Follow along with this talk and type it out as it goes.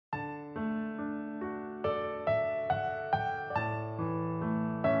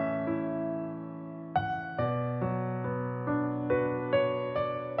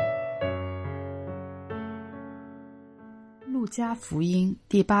加福音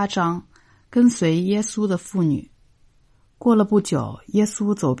第8章，跟随耶稣的妇女。过了不久，耶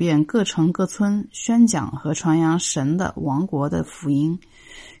稣走遍各城各村，宣讲和传扬神的王国的福音。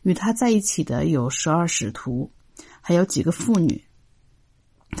与他在一起的有12使徒，还有几个妇女。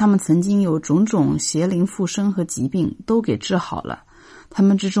他们曾经有种种邪灵附身和疾病都给治好了。他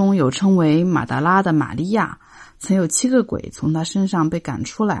们之中有称为马达拉的玛利亚，曾有7个鬼从他身上被赶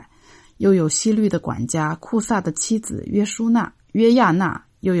出来，又有希律的管家库萨的妻子约亚娜，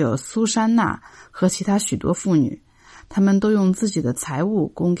又有苏珊娜和其他许多妇女。他们都用自己的财物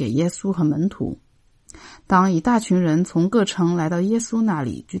供给耶稣和门徒。当一大群人从各城来到耶稣那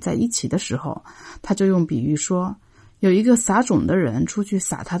里聚在一起的时候，他就用比喻说，有一个撒种的人出去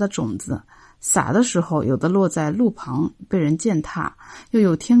撒他的种子，撒的时候有的落在路旁被人践踏，又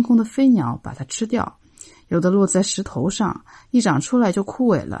有天空的飞鸟把它吃掉，有的落在石头上，一长出来就枯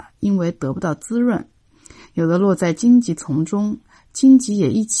萎了，因为得不到滋润，有的落在荆棘丛中，荆棘也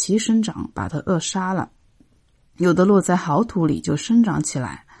一齐生长，把它扼杀了，有的落在好土里就生长起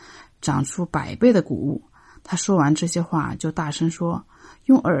来，长出100倍的谷物。他说完这些话就大声说，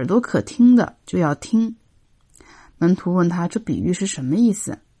用耳朵可听的就要听。门徒问他这比喻是什么意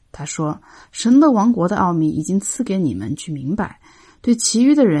思，他说，神的王国的奥秘已经赐给你们去明白，对其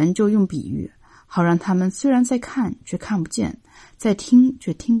余的人就用比喻，好让他们虽然在看却看不见，在听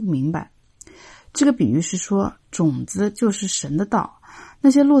却听不明白。这个比喻是说，种子就是神的道，那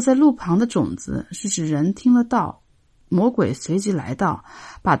些落在路旁的种子是指人听了道，魔鬼随即来到，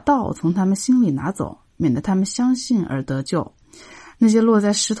把道从他们心里拿走，免得他们相信而得救。那些落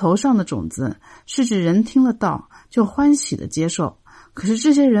在石头上的种子是指人听了道就欢喜的接受，可是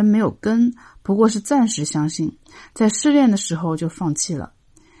这些人没有根，不过是暂时相信，在试炼的时候就放弃了。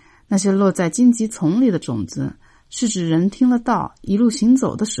那些落在荆棘丛里的种子是指人听了道，一路行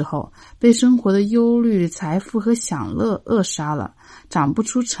走的时候被生活的忧虑、财富和享乐扼杀了，长不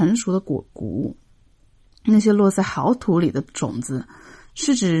出成熟的谷物。那些落在好土里的种子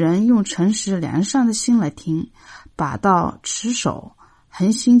是指人用诚实良善的心来听，把道持守，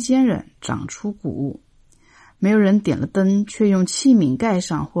恒心坚忍，长出谷物。没有人点了灯却用器皿盖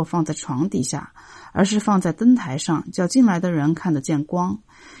上或放在床底下，而是放在灯台上，叫进来的人看得见光。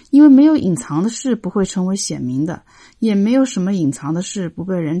因为没有隐藏的事不会成为显明的，也没有什么隐藏的事不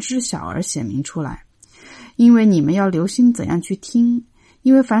被人知晓而显明出来。因为你们要留心怎样去听，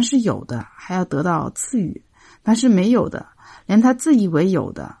因为凡是有的还要得到赐予，凡是没有的，连他自以为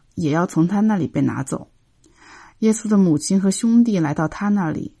有的也要从他那里被拿走。耶稣的母亲和兄弟来到他那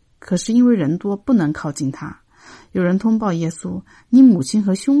里，可是因为人多不能靠近他。有人通报耶稣，你母亲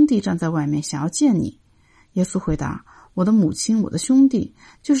和兄弟站在外面想要见你。耶稣回答，我的母亲，我的兄弟，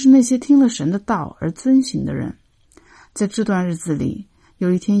就是那些听了神的道而遵行的人。在这段日子里，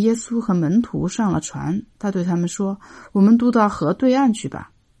有一天耶稣和门徒上了船，他对他们说，我们渡到湖对岸去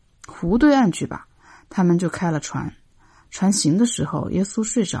吧。他们就开了船。船行的时候，耶稣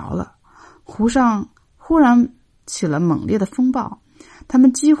睡着了，湖上忽然起了猛烈的风暴，他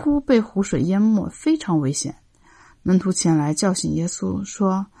们几乎被湖水淹没，非常危险。门徒前来叫醒耶稣，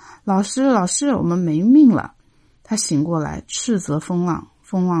说，老师，我们没命了。他醒过来，斥责风浪，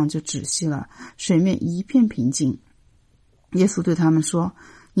风浪就止息了，水面一片平静。耶稣对他们说，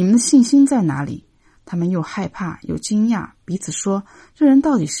你们的信心在哪里？他们又害怕又惊讶，彼此说，这人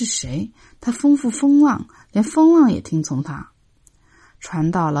到底是谁？他丰富风浪，连风浪也听从他。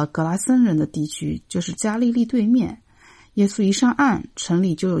传到了格拉森人的地区，就是加利利对面。耶稣一上岸，城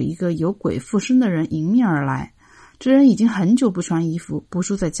里就有一个有鬼附身的人迎面而来。这人已经很久不穿衣服，不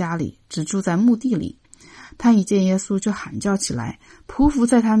住在家里，只住在墓地里。他一见耶稣就喊叫起来，匍匐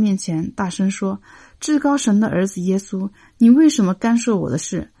在他面前，大声说，至高神的儿子耶稣，你为什么干涉我的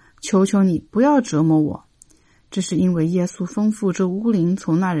事？求求你不要折磨我。这是因为耶稣吩咐这污灵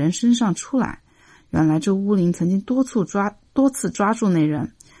从那人身上出来。原来这污灵曾经多次抓住那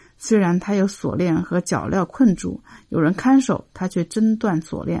人，虽然他有锁链和脚镣困住，有人看守，他却挣断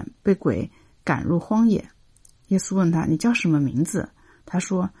锁链，被鬼赶入荒野。耶稣问他，你叫什么名字？他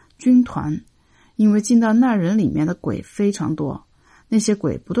说，军团，因为进到那人里面的鬼非常多。那些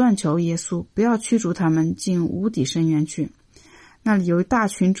鬼不断求耶稣不要驱逐他们进无底深渊去。那里有一大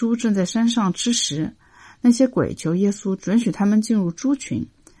群猪正在山上吃食，那些鬼求耶稣准许他们进入猪群，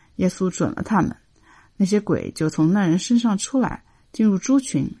耶稣准了他们。那些鬼就从那人身上出来，进入猪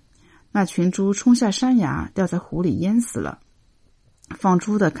群，那群猪冲下山崖，掉在湖里淹死了。放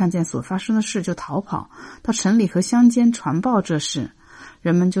猪的看见所发生的事就逃跑，到城里和乡间传报这事，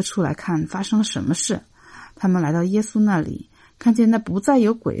人们就出来看发生了什么事。他们来到耶稣那里，看见那不再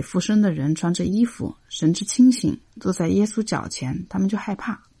有鬼附身的人穿着衣服，神志清醒，坐在耶稣脚前，他们就害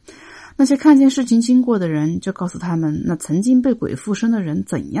怕。那些看见事情经过的人就告诉他们，那曾经被鬼附身的人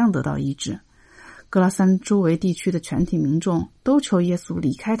怎样得到医治。格拉山周围地区的全体民众都求耶稣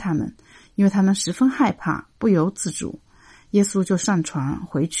离开他们，因为他们十分害怕，不由自主。耶稣就上船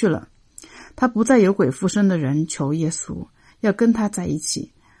回去了。他不再有鬼附身的人求耶稣要跟他在一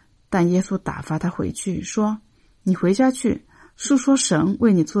起，但耶稣打发他回去，说：你回家去，述说神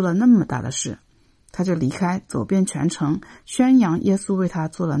为你做了那么大的事。他就离开，走遍全城，宣扬耶稣为他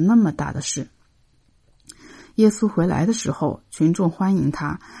做了那么大的事。耶稣回来的时候，群众欢迎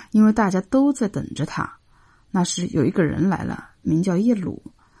他，因为大家都在等着他。那时有一个人来了，名叫耶鲁，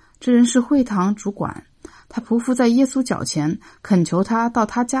这人是会堂主管，他匍匐在耶稣脚前，恳求他到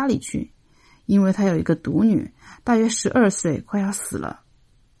他家里去，因为他有一个独女，大约12岁，快要死了。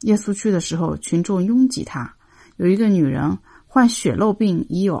耶稣去的时候，群众拥挤他。有一个女人患血漏病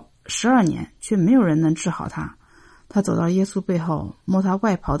已有12年，却没有人能治好她。他走到耶稣背后，摸他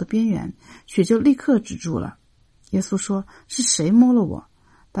外袍的边缘，血就立刻止住了。耶稣说：是谁摸了我？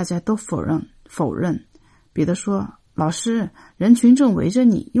大家都否认。彼得说：老师，人群正围着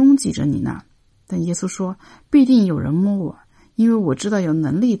你，拥挤着你呢。但耶稣说：必定有人摸我，因为我知道有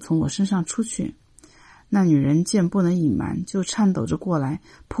能力从我身上出去。那女人见不能隐瞒，就颤抖着过来，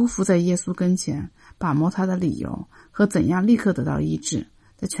匍匐在耶稣跟前，把摸他的理由和怎样立刻得到医治，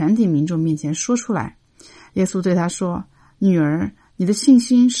在全体民众面前说出来。耶稣对他说：女儿，你的信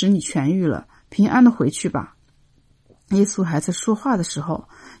心使你痊愈了，平安的回去吧。耶稣还在说话的时候，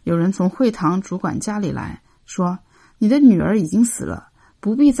有人从会堂主管家里来，说：你的女儿已经死了，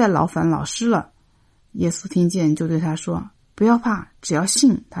不必再劳烦老师了。耶稣听见，就对他说：不要怕，只要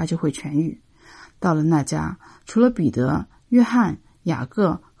信，他就会痊愈。到了那家，除了彼得、约翰、雅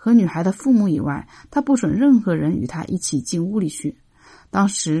各和女孩的父母以外，他不准任何人与他一起进屋里去。当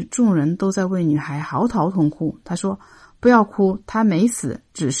时众人都在为女孩嚎啕痛哭。他说：不要哭，她没死，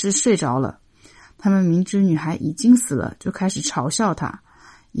只是睡着了。他们明知女孩已经死了，就开始嘲笑她。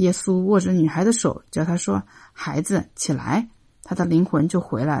耶稣握着女孩的手，叫她说：孩子，起来。她的灵魂就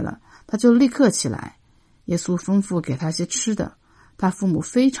回来了，她就立刻起来。耶稣吩咐给她些吃的，她父母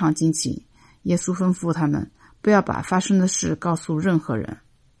非常惊奇。耶稣吩咐他们不要把发生的事告诉任何人。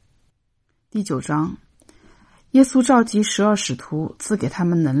第9章，耶稣召集12使徒，赐给他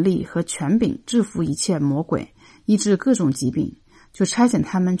们能力和权柄，制服一切魔鬼，医治各种疾病，就差遣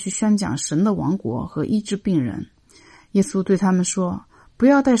他们去宣讲神的王国和医治病人。耶稣对他们说：不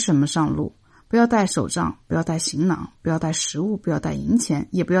要带什么上路，不要带手杖，不要带行囊，不要带食物，不要带银钱，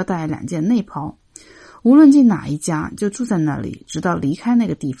也不要带2件内袍。无论进哪一家，就住在那里，直到离开那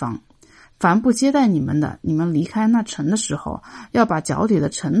个地方。凡不接待你们的，你们离开那城的时候，要把脚底的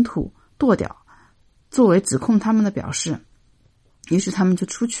尘土跺掉，作为指控他们的表示。于是他们就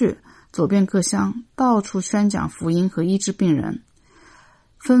出去，走遍各乡，到处宣讲福音和医治病人。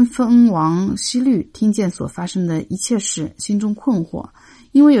分王希律听见所发生的一切事，心中困惑，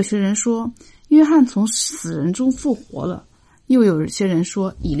因为有些人说约翰从死人中复活了，又有些人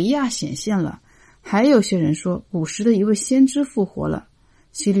说以利亚显现了，还有些人说古时的一位先知复活了。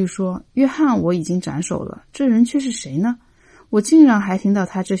希律说：约翰我已经斩首了，这人却是谁呢？我竟然还听到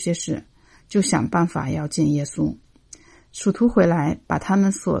他这些事，就想办法要见耶稣。使徒回来，把他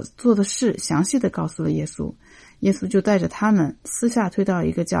们所做的事详细的告诉了耶稣。耶稣就带着他们私下推到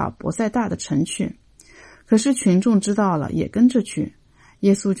一个叫伯赛大的城去。可是群众知道了，也跟着去。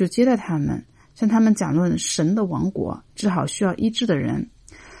耶稣就接待他们，向他们讲论神的王国，治好需要医治的人。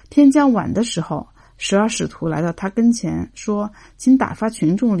天将晚的时候，12使徒来到他跟前，说：请打发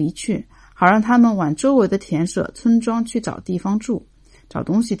群众离去，好让他们往周围的田舍村庄去找地方住，找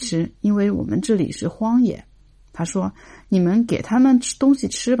东西吃，因为我们这里是荒野。他说：你们给他们吃东西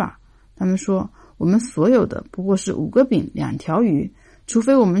吃吧。他们说：我们所有的不过是5个饼2条鱼，除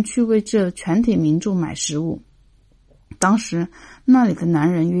非我们去为这全体民众买食物。当时那里的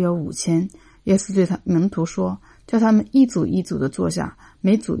男人约有5000。耶稣对他门徒说：叫他们一组一组的坐下，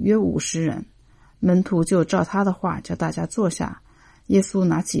每组约50人。门徒就照他的话叫大家坐下。耶稣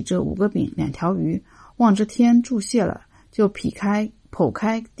拿起这5个饼2条鱼，望着天祝谢了，就剖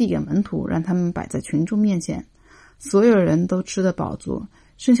开递给门徒，让他们摆在群众面前。所有人都吃得饱足，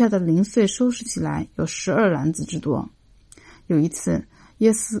剩下的零碎收拾起来有12篮子之多。有一次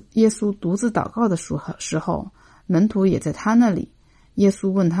耶稣独自祷告的时候，门徒也在他那里。耶稣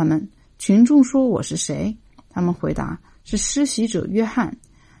问他们：群众说我是谁？他们回答：是施洗者约翰。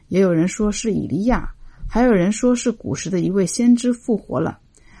也有人说是以利亚，还有人说是古时的一位先知复活了。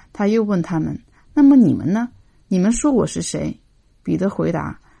他又问他们：那么你们呢？你们说我是谁？彼得回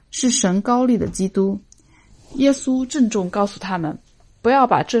答：是神膏立的基督。耶稣郑重告诉他们，不要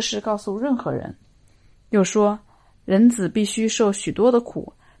把这事告诉任何人。又说：人子必须受许多的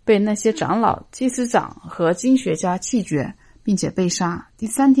苦，被那些长老、祭司长和经学家弃绝，并且被杀，第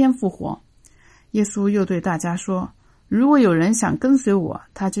3天复活。耶稣又对大家说，如果有人想跟随我，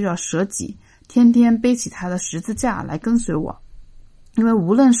他就要舍己，天天背起他的十字架来跟随我。因为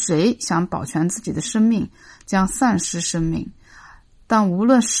无论谁想保全自己的生命，将丧失生命，但无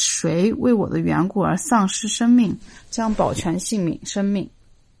论谁为我的缘故而丧失生命，将保全生命。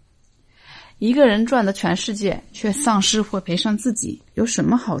一个人赚得全世界，却丧失或赔上自己，有什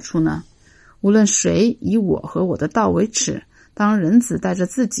么好处呢？无论谁以我和我的道为耻，当人子带着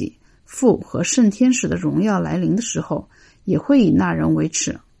自己父和圣天使的荣耀来临的时候，也会以那人为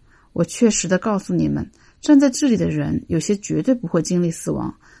耻。我确实地告诉你们，站在这里的人，有些绝对不会经历死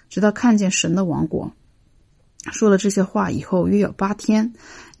亡，直到看见神的王国。说了这些话以后，约有8天，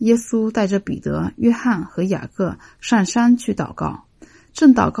耶稣带着彼得、约翰和雅各上山去祷告。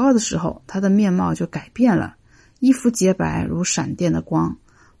正祷告的时候，他的面貌就改变了，衣服洁白如闪电的光。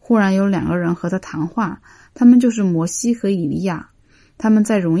忽然有2个人和他谈话，他们就是摩西和以利亚。他们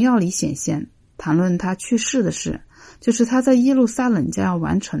在荣耀里显现，谈论他去世的事，就是他在耶路撒冷将要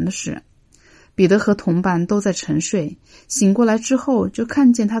完成的事。彼得和同伴都在沉睡，醒过来之后就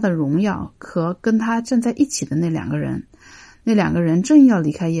看见他的荣耀和跟他站在一起的那2个人。那2个人正要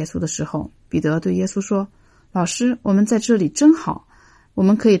离开耶稣的时候，彼得对耶稣说，老师，我们在这里真好，我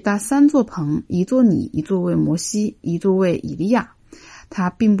们可以搭3座棚，一座你，一座为摩西，一座为以利亚。他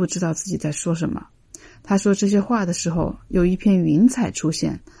并不知道自己在说什么。他说这些话的时候，有一片云彩出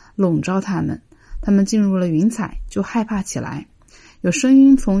现，笼罩他们。他们进入了云彩，就害怕起来。有声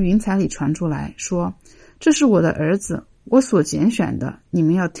音从云彩里传出来，说，这是我的儿子，我所拣选的，你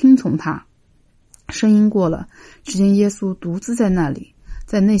们要听从他。声音过了，只见耶稣独自在那里。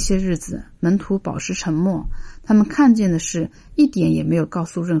在那些日子，门徒保持沉默，他们看见的事一点也没有告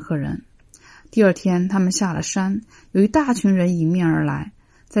诉任何人。第2天，他们下了山，有一大群人迎面而来。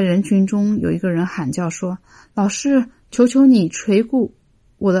在人群中有一个人喊叫说，老师，求求你垂顾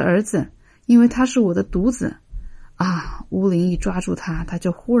我的儿子，因为他是我的独子。巫灵一抓住他，他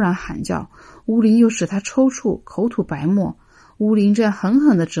就忽然喊叫，巫灵又使他抽搐，口吐白沫。巫灵这样狠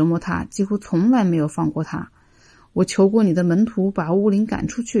狠地折磨他，几乎从来没有放过他。我求过你的门徒把巫灵赶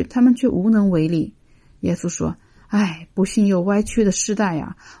出去，他们却无能为力。耶稣说，不幸又歪曲的世代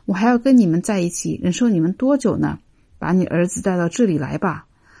呀，我还要跟你们在一起，忍受你们多久呢？把你儿子带到这里来吧。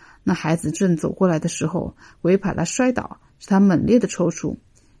那孩子正走过来的时候，鬼把他摔倒，使他猛烈的抽搐。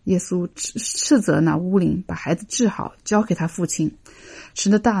耶稣斥责那巫灵，把孩子治好，交给他父亲。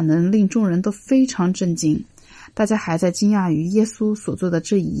神的大能令众人都非常震惊。大家还在惊讶于耶稣所做的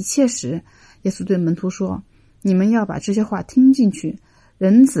这一切时，耶稣对门徒说，你们要把这些话听进去，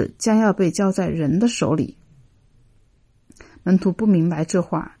人子将要被交在人的手里。门徒不明白这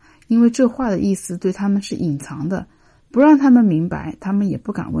话，因为这话的意思对他们是隐藏的，不让他们明白，他们也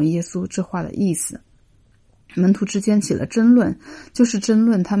不敢问耶稣这话的意思。门徒之间起了争论，就是争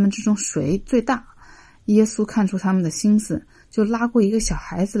论他们之中谁最大。耶稣看出他们的心思，就拉过一个小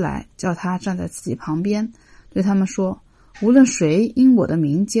孩子来，叫他站在自己旁边，对他们说，无论谁因我的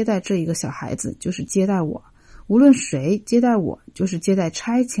名接待这一个小孩子，就是接待我；无论谁接待我，就是接待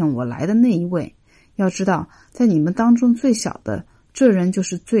差遣我来的那一位。要知道，在你们当中最小的，这人就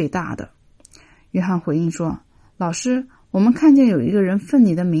是最大的。约翰回应说，老师，我们看见有一个人奉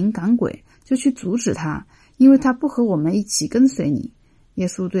你的名赶鬼，就去阻止他，因为他不和我们一起跟随你。耶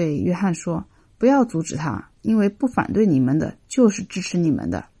稣对约翰说，不要阻止他，因为不反对你们的，就是支持你们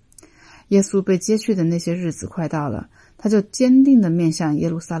的。耶稣被接去的那些日子快到了，他就坚定地面向耶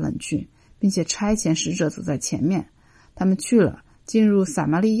路撒冷去，并且差遣使者走在前面。他们去了，进入撒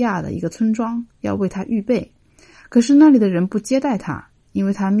玛利亚的一个村庄，要为他预备。可是那里的人不接待他，因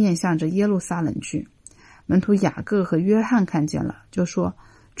为他面向着耶路撒冷去。门徒雅各和约翰看见了，就说，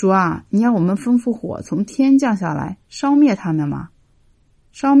主啊，你要我们吩咐火从天降下来，烧灭他们吗？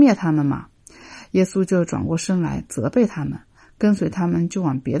耶稣就转过身来责备他们，跟随他们就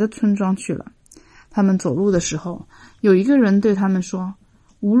往别的村庄去了。他们走路的时候，有一个人对他们说，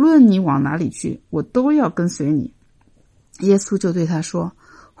无论你往哪里去，我都要跟随你。耶稣就对他说，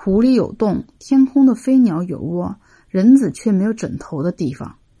湖里有洞，天空的飞鸟有窝，人子却没有枕头的地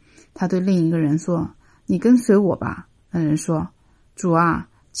方。他对另一个人说，你跟随我吧。那人说，主啊，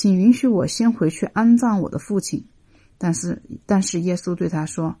请允许我先回去安葬我的父亲。但是耶稣对他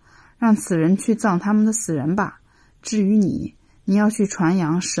说，让此人去葬他们的死人吧。至于你，你要去传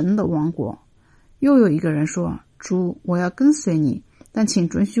扬神的王国。又有一个人说，主，我要跟随你，但请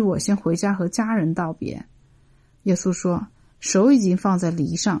准许我先回家和家人道别。耶稣说，手已经放在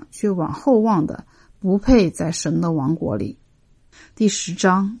犁上，却往后望的，不配在神的王国里。第10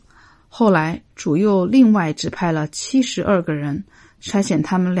章。后来主又另外指派了72个人，差遣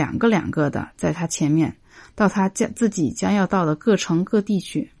他们两个两个的在他前面，到他自己将要到的各城各地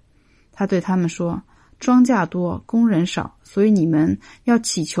去。他对他们说，庄稼多，工人少，所以你们要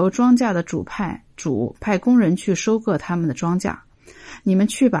祈求庄稼的主派工人去收割他们的庄稼。你们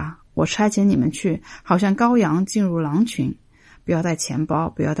去吧，我差遣你们去，好像羔羊进入狼群。不要带钱包，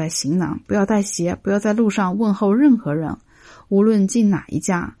不要带行囊，不要带鞋，不要在路上问候任何人。无论进哪一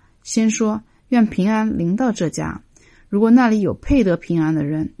家，先说愿平安临到这家。如果那里有配得平安的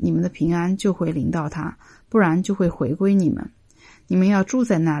人，你们的平安就会临到他，不然就会回归你们。你们要住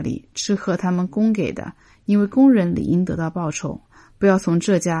在那里，吃喝他们供给的，因为工人理应得到报酬。不要从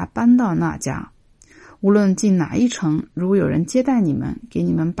这家搬到那家。无论进哪一城，如果有人接待你们，给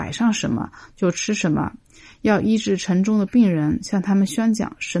你们摆上什么，就吃什么。要医治城中的病人，向他们宣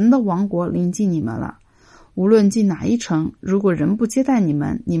讲神的王国临近你们了。无论进哪一城，如果人不接待你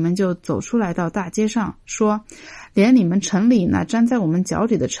们，你们就走出来到大街上，说连你们城里那沾在我们脚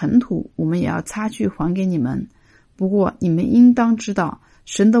底的尘土，我们也要擦去还给你们。不过你们应当知道，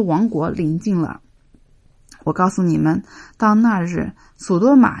神的王国临近了。我告诉你们，到那日，索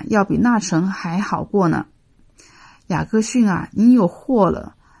多玛要比那城还好过呢。雅各逊啊，你有祸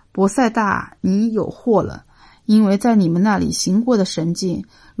了；伯赛大啊，你有祸了。因为在你们那里行过的神迹，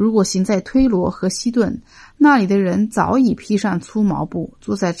如果行在推罗和西顿，那里的人早已披上粗毛布，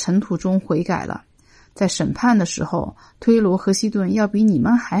坐在尘土中悔改了。在审判的时候，推罗和西顿要比你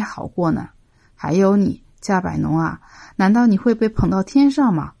们还好过呢。还有你，加百农啊，难道你会被捧到天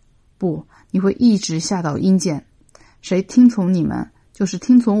上吗？不，你会一直下到阴间。谁听从你们，就是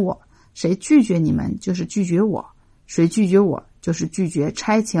听从我；谁拒绝你们，就是拒绝我；谁拒绝我，就是拒绝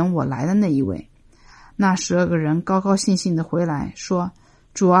差遣我来的那一位。那12个人高高兴兴地回来，说：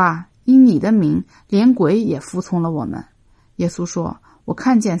主啊，因你的名，连鬼也服从了我们。耶稣说：我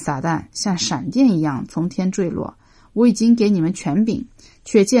看见撒旦像闪电一样从天坠落，我已经给你们权柄，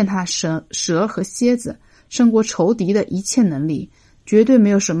却见他蛇和蝎子胜过仇敌的一切能力，绝对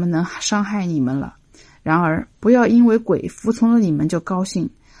没有什么能伤害你们了。然而不要因为鬼服从了你们就高兴，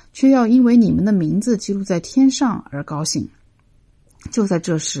却要因为你们的名字记录在天上而高兴。就在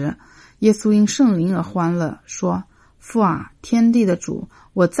这时，耶稣因圣灵而欢乐，说：父啊，天地的主，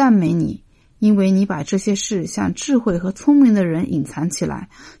我赞美你，因为你把这些事向智慧和聪明的人隐藏起来，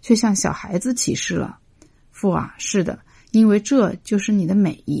却向小孩子启示了。父啊，是的，因为这就是你的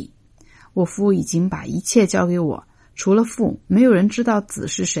美意。我父已经把一切交给我，除了父，没有人知道子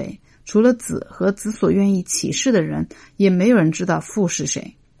是谁；除了子和子所愿意启示的人，也没有人知道父是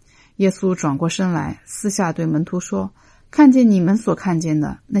谁。耶稣转过身来，私下对门徒说：看见你们所看见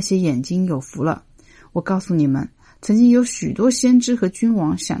的，那些眼睛有福了。我告诉你们，曾经有许多先知和君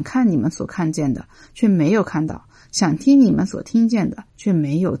王想看你们所看见的，却没有看到；想听你们所听见的，却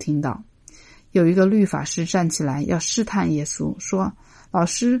没有听到。有一个律法师站起来要试探耶稣，说：老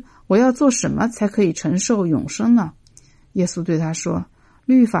师，我要做什么才可以承受永生呢？耶稣对他说：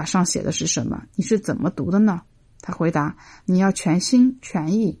律法上写的是什么？你是怎么读的呢？他回答：你要全心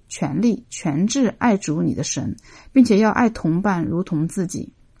全意全力全志爱主你的神，并且要爱同伴如同自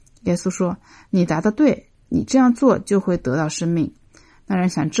己。耶稣说：你答得对，你这样做就会得到生命。那人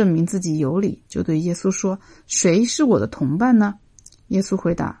想证明自己有理，就对耶稣说：谁是我的同伴呢？耶稣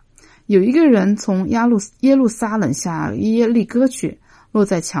回答：有一个人从耶路撒冷下耶利哥去，落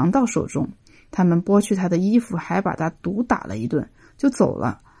在强盗手中，他们剥去他的衣服，还把他毒打了一顿，就走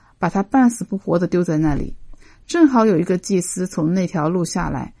了，把他半死不活的丢在那里。正好有一个祭司从那条路下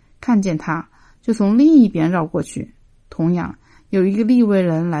来，看见他，就从另一边绕过去。同样有一个利未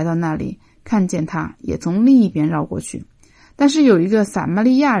人来到那里，看见他，也从另一边绕过去。但是有一个撒玛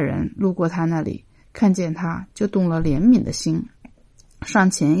利亚人路过他那里，看见他，就动了怜悯的心，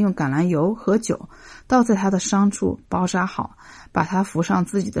上前用橄榄油和酒倒在他的伤处，包扎好，把他扶上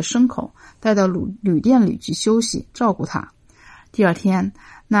自己的牲口，带到旅店里去休息，照顾他。第二天，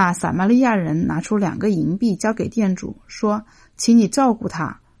那撒玛利亚人拿出2个银币交给店主，说：请你照顾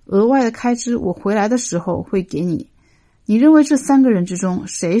他，额外的开支我回来的时候会给你。你认为这3个人之中，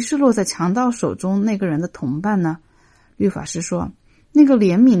谁是落在强盗手中那个人的同伴呢？律法师说：那个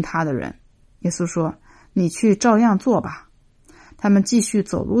怜悯他的人。耶稣说：你去照样做吧。他们继续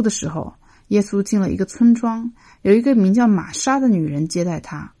走路的时候，耶稣进了一个村庄，有一个名叫玛莎的女人接待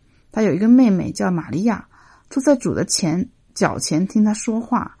他。她有一个妹妹叫玛利亚，坐在主的脚前听他说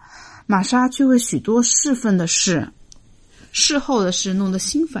话。玛莎却为许多事后的事弄得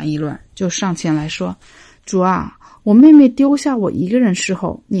心烦意乱，就上前来说：主啊，我妹妹丢下我一个人侍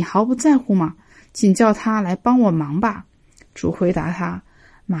候，你毫不在乎吗？请叫她来帮我忙吧。主回答她：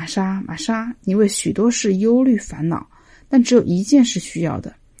玛莎，玛莎，你为许多事忧虑烦恼，但只有一件是需要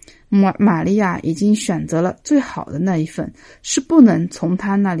的。玛利亚已经选择了最好的那一份，是不能从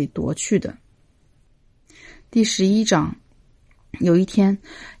他那里夺去的。第11章，有一天，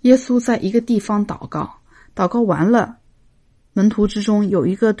耶稣在一个地方祷告，祷告完了，门徒之中有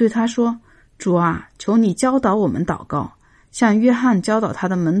一个对他说：主啊，求你教导我们祷告，像约翰教导他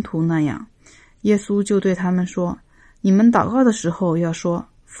的门徒那样。耶稣就对他们说：你们祷告的时候要说：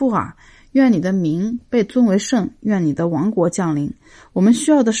父啊，愿你的名被尊为圣，愿你的王国降临。我们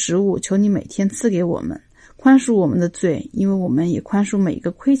需要的食物，求你每天赐给我们，宽恕我们的罪，因为我们也宽恕每一个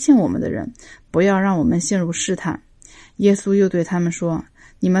亏欠我们的人，不要让我们陷入试探。耶稣又对他们说：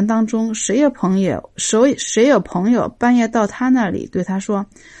你们当中谁有朋友半夜到他那里对他说：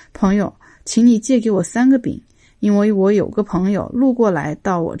朋友，请你借给我3个饼，因为我有个朋友路过来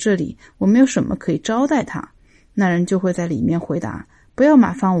到我这里，我没有什么可以招待他。那人就会在里面回答：不要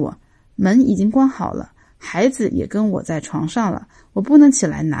麻烦我，门已经关好了，孩子也跟我在床上了，我不能起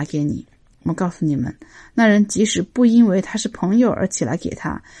来拿给你。我告诉你们，那人即使不因为他是朋友而起来给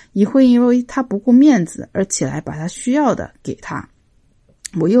他，也会因为他不顾面子而起来把他需要的给他。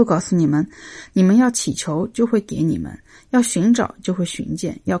我又告诉你们，你们要祈求就会给你们，要寻找就会寻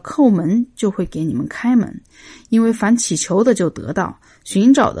见，要叩门就会给你们开门。因为凡祈求的就得到，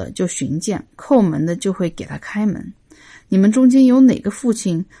寻找的就寻见，叩门的就会给他开门。你们中间有哪个父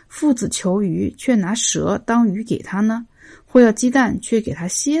亲父子求鱼，却拿蛇当鱼给他呢？或要鸡蛋，却给他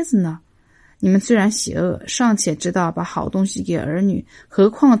蝎子呢？你们虽然邪恶，尚且知道把好东西给儿女，何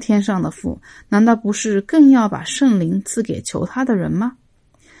况天上的父，难道不是更要把圣灵赐给求他的人吗？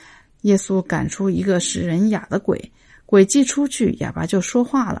耶稣赶出一个使人哑的鬼，鬼既出去，哑巴就说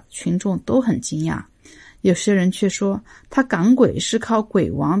话了，群众都很惊讶。有些人却说，他赶鬼是靠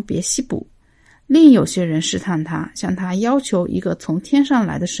鬼王别西卜。另有些人试探他，向他要求一个从天上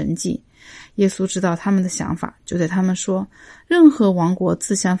来的神迹。耶稣知道他们的想法，就对他们说：任何王国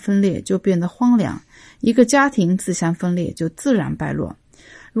自相分裂，就变得荒凉；一个家庭自相分裂，就自然败落。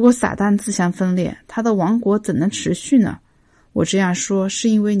如果撒旦自相分裂，他的王国怎能持续呢？我这样说，是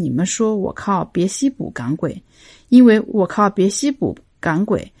因为你们说我靠别西卜赶鬼，因为我靠别西卜赶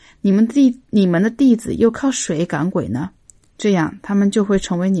鬼，你们的弟子又靠谁赶鬼呢？这样他们就会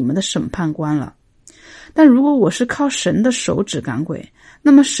成为你们的审判官了。但如果我是靠神的手指赶鬼，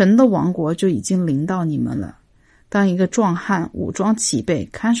那么神的王国就已经临到你们了。当一个壮汉武装齐备，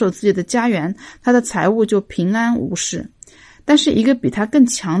看守自己的家园，他的财物就平安无事。但是一个比他更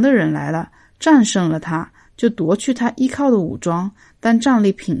强的人来了，战胜了他，就夺去他依靠的武装，但战利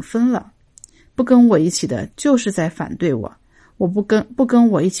品分了。不跟我一起的，就是在反对我；不跟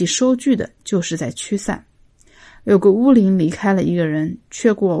我一起收据的，就是在驱散。有个巫灵离开了一个人，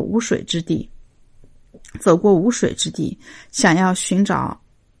走过无水之地，想要寻找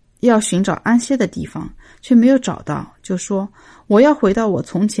安歇的地方，却没有找到，就说：我要回到我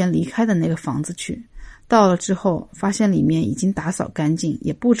从前离开的那个房子去。到了之后，发现里面已经打扫干净，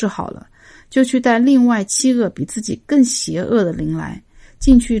也布置好了，就去带另外7个比自己更邪恶的灵来，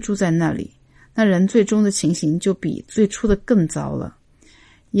进去住在那里。那人最终的情形就比最初的更糟了。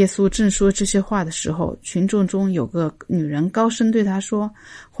耶稣正说这些话的时候，群众中有个女人高声对他说：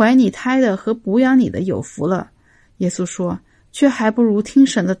怀你胎的和哺养你的有福了。耶稣说：却还不如听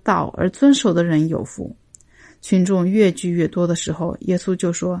神的道而遵守的人有福。群众越聚越多的时候，耶稣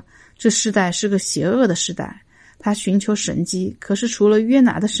就说：这世代是个邪恶的世代，他寻求神迹，可是除了约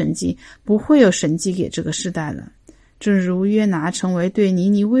拿的神迹，不会有神迹给这个世代了。正如约拿成为对尼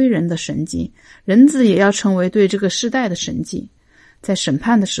尼微人的神迹，人子也要成为对这个世代的神迹。在审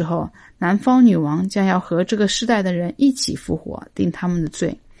判的时候，南方女王将要和这个世代的人一起复活，定他们的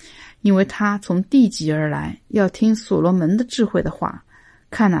罪，因为他从地极而来，要听所罗门的智慧的话。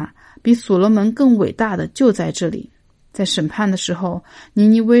看啊，比所罗门更伟大的就在这里。在审判的时候，尼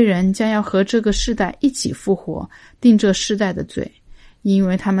尼微人将要和这个世代一起复活，定这世代的罪，因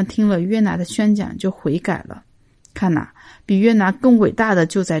为他们听了约拿的宣讲就悔改了。看啊，比约拿更伟大的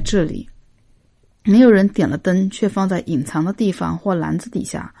就在这里。没有人点了灯却放在隐藏的地方或篮子底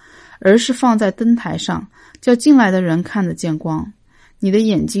下，而是放在灯台上，叫进来的人看得见光。你的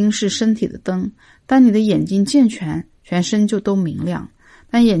眼睛是身体的灯，当你的眼睛健全，全身就都明亮；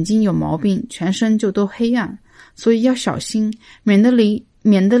但眼睛有毛病，全身就都黑暗。所以要小心，免得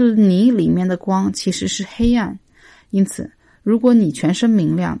你里面的光其实是黑暗。因此，如果你全身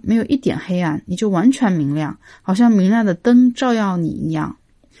明亮，没有一点黑暗，你就完全明亮，好像明亮的灯照耀你一样。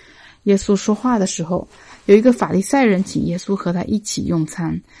耶稣说话的时候，有一个法利赛人请耶稣和他一起用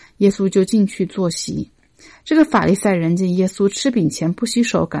餐，耶稣就进去坐席。这个法利赛人见耶稣吃饼前不洗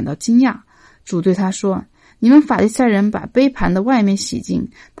手，感到惊讶。主对他说：你们法利赛人把杯盘的外面洗净，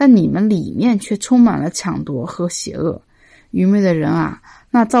但你们里面却充满了抢夺和邪恶。愚昧的人啊，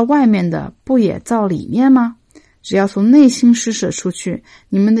那造外面的不也造里面吗？只要从内心施舍出去，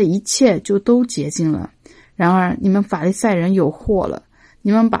你们的一切就都洁净了。然而你们法利赛人有祸了，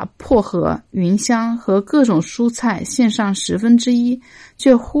你们把薄荷、芸香和各种蔬菜献上1/10，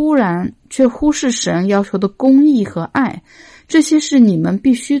却忽视神要求的公义和爱，这些是你们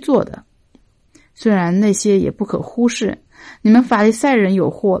必须做的。虽然那些也不可忽视，你们法利赛人有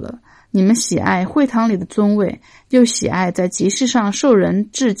祸了，你们喜爱会堂里的尊位，又喜爱在集市上受人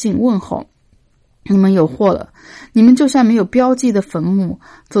致敬问候。你们有祸了，你们就像没有标记的坟墓，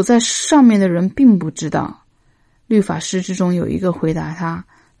走在上面的人并不知道。律法师之中有一个回答他，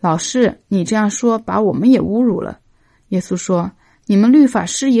老师，你这样说把我们也侮辱了。耶稣说，你们律法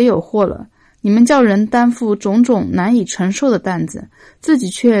师也有祸了，你们叫人担负种种难以承受的担子，自己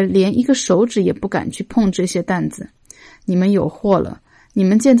却连一个手指也不敢去碰这些担子。你们有祸了，你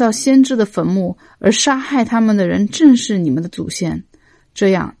们建造先知的坟墓，而杀害他们的人正是你们的祖先。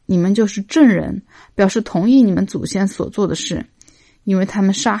这样你们就是证人，表示同意你们祖先所做的事，因为他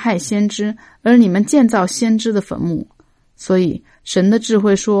们杀害先知，而你们建造先知的坟墓。所以神的智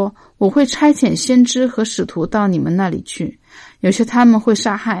慧说，我会差遣先知和使徒到你们那里去，有些他们会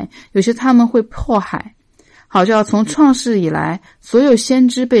杀害，有些他们会迫害，好叫从创世以来所有先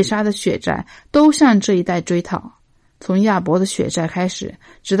知被杀的血债都向这一代追讨，从亚伯的血债开始，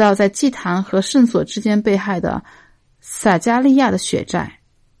直到在祭坛和圣所之间被害的撒加利亚的血债。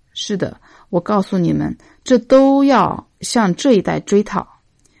是的，我告诉你们，这都要向这一代追讨。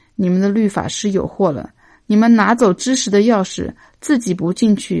你们的律法师有祸了，你们拿走知识的钥匙，自己不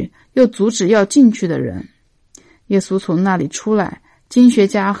进去，又阻止要进去的人。耶稣从那里出来，经学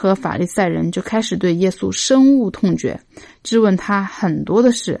家和法利赛人就开始对耶稣深恶痛绝，质问他很多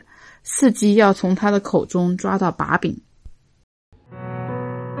的事，伺机要从他的口中抓到把柄。